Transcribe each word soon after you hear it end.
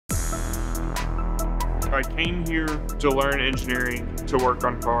I came here to learn engineering, to work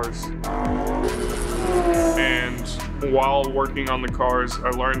on cars. And while working on the cars,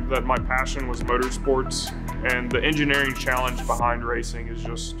 I learned that my passion was motorsports, and the engineering challenge behind racing is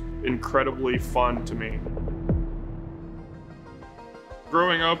just incredibly fun to me.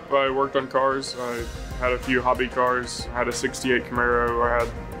 Growing up, I worked on cars. I had a few hobby cars. I had a 68 Camaro. I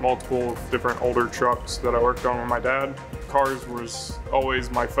had multiple different older trucks that I worked on with my dad. Cars was always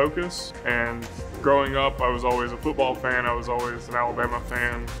my focus, and growing up, I was always a football fan. I was always an Alabama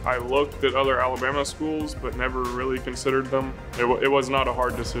fan. I looked at other Alabama schools, but never really considered them. It was not a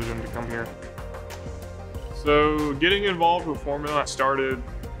hard decision to come here. So getting involved with Formula started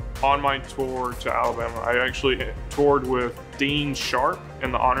on my tour to Alabama. I actually toured with Dean Sharp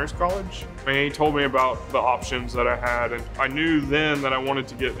in the Honors College, and he told me about the options that I had, and I knew then that I wanted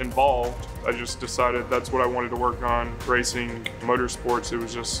to get involved. I just decided that's what I wanted to work on, racing, motorsports. It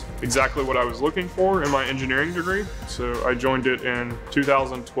was just exactly what I was looking for in my engineering degree. So I joined it in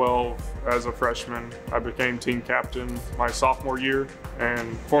 2012 as a freshman. I became team captain my sophomore year,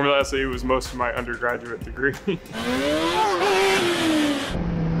 and Formula SE was most of my undergraduate degree.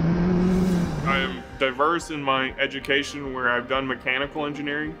 I am diverse in my education, where I've done mechanical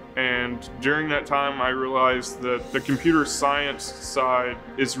engineering, and during that time I realized that the computer science side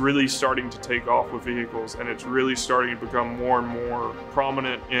is really starting to take off with vehicles, and it's really starting to become more and more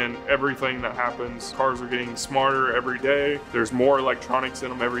prominent in everything that happens. Cars are getting smarter every day. There's more electronics in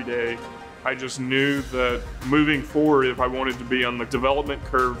them every day. I just knew that moving forward, if I wanted to be on the development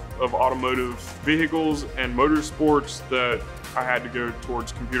curve of automotive vehicles and motorsports, that I had to go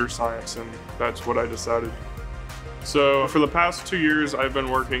towards computer science, and that's what I decided. So for the past 2 years, I've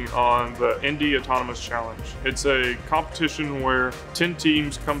been working on the Indy Autonomous Challenge. It's a competition where 10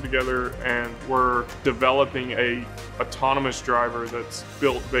 teams come together, and we're developing a autonomous driver that's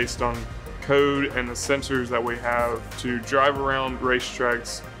built based on code and the sensors that we have to drive around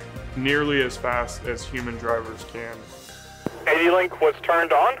racetracks nearly as fast as human drivers can. 80 link was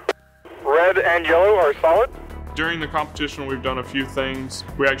turned on. Red and yellow are solid. During the competition, we've done a few things.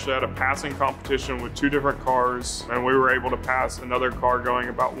 We actually had a passing competition with 2 different cars, and we were able to pass another car going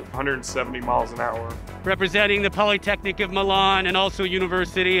about 170 miles an hour. Representing the Polytechnic of Milan and also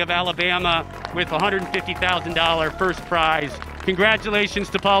University of Alabama with $150,000 first prize. Congratulations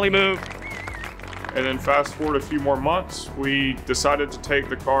to Polymove. And then fast forward a few more months, we decided to take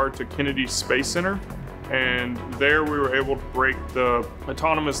the car to Kennedy Space Center. And there we were able to break the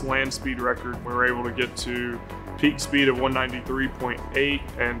autonomous land speed record. We were able to get to peak speed of 193.8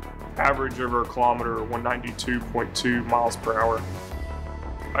 and average over a kilometer of 192.2 miles per hour.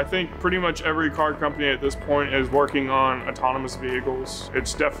 I think pretty much every car company at this point is working on autonomous vehicles.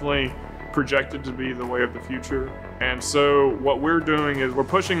 It's definitely projected to be the way of the future. And so what we're doing is we're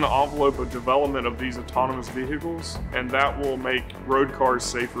pushing the envelope of development of these autonomous vehicles, and that will make road cars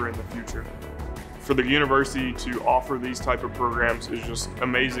safer in the future. For the university to offer these type of programs is just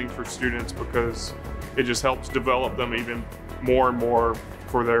amazing for students, because it just helps develop them even more and more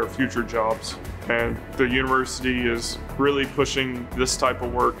for their future jobs. And the university is really pushing this type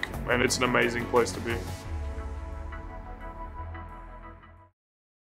of work, and it's an amazing place to be.